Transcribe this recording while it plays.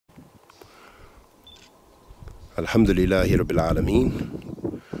Alhamdulillahi Rabbil Alameen.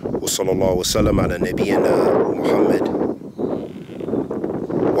 Wa sallallahu wa sallam ala nabiyyina Muhammad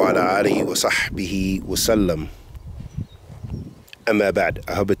wa ala alihi wa sahbihi wa sallam. Amma ba'd.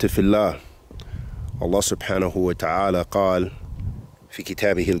 Ahabati fillah. Allah subhanahu wa ta'ala قال في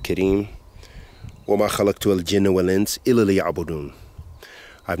كتابه الكريم وما خلقت الجن والإنس إلا ليعبدون.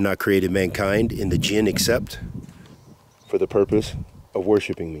 I have not created mankind in the jinn except for the purpose of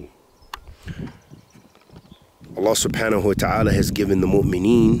worshiping me. Allah subhanahu wa ta'ala has given the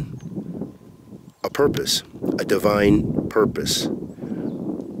mu'mineen a purpose, a divine purpose.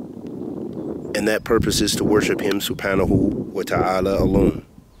 And that purpose is to worship Him subhanahu wa ta'ala alone.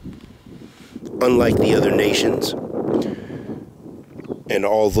 Unlike the other nations and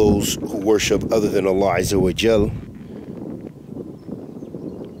all those who worship other than Allah Azza wa Jal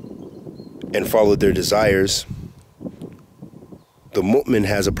and follow their desires, the mu'min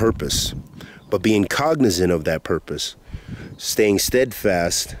has a purpose. But being cognizant of that purpose, staying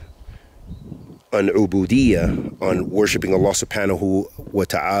steadfast on ubudiyah, on worshiping Allah subhanahu wa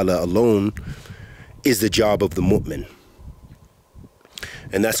ta'ala alone, is the job of the mu'min.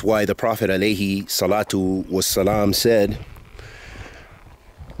 And that's why the Prophet alayhi salatu wassalam said,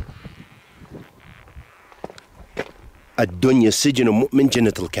 Ad-dunya sijnu mu'min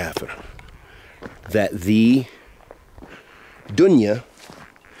jannatul kafir. That the dunya,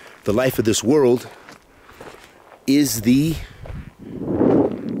 the life of this world, is the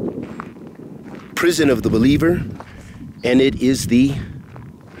prison of the believer, and it is the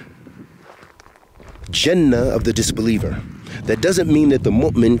Jannah of the disbeliever. That doesn't mean that the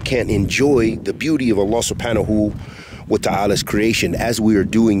mu'min can't enjoy the beauty of Allah subhanahu wa ta'ala's creation, as we are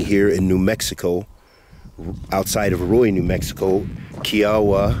doing here in New Mexico, outside of Arroyo, New Mexico,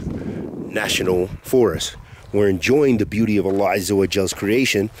 Kiowa National Forest. We're enjoying the beauty of Allah Azza wa Jal's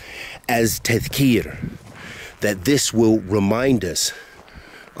creation as tadhkir, that this will remind us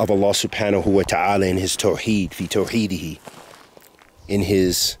of Allah subhanahu wa ta'ala in His tawheed, fi tawheedihi, in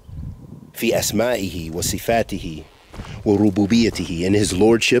His fi asma'ihi wa sifatihi wa rububiyatihi, in His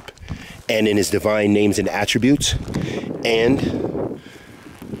lordship and in His divine names and attributes, and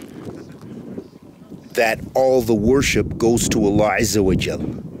that all the worship goes to Allah Azza wa Jal.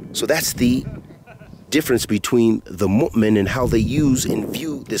 So that's the difference between the mu'min and how they use and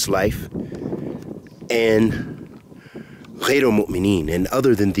view this life, and ghayru mu'mineen, and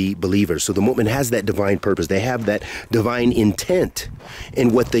other than the believers. So the mu'min has that divine purpose. They have that divine intent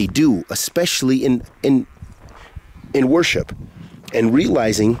in what they do, especially in worship, and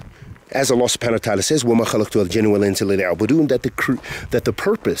realizing, as Allah subhanahu wa ta'ala says, وَمَا خَلَقْتُ الْجِنَّ وَالْإِنسَ إِلَّا لِيَعْبُدُونَ, that the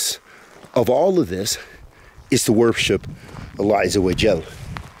purpose of all of this is to worship Allah Azza wa Jal.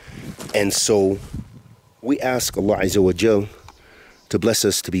 And so we ask Allah Azza wa Jal to bless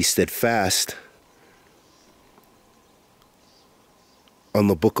us to be steadfast on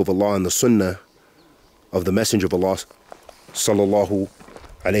the book of Allah and the sunnah of the Messenger of Allah sallallahu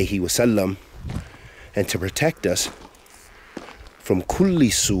alayhi wasallam, and to protect us from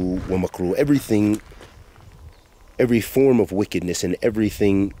kulli su wa makruh, every form of wickedness and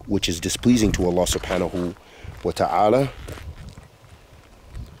everything which is displeasing to Allah subhanahu wa ta'ala.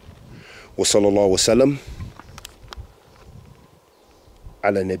 Wa sallallahu wa sallam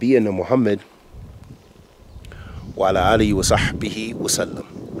ala nabiyyina Muhammad wa ala alihi wa sahbihi wa sallam.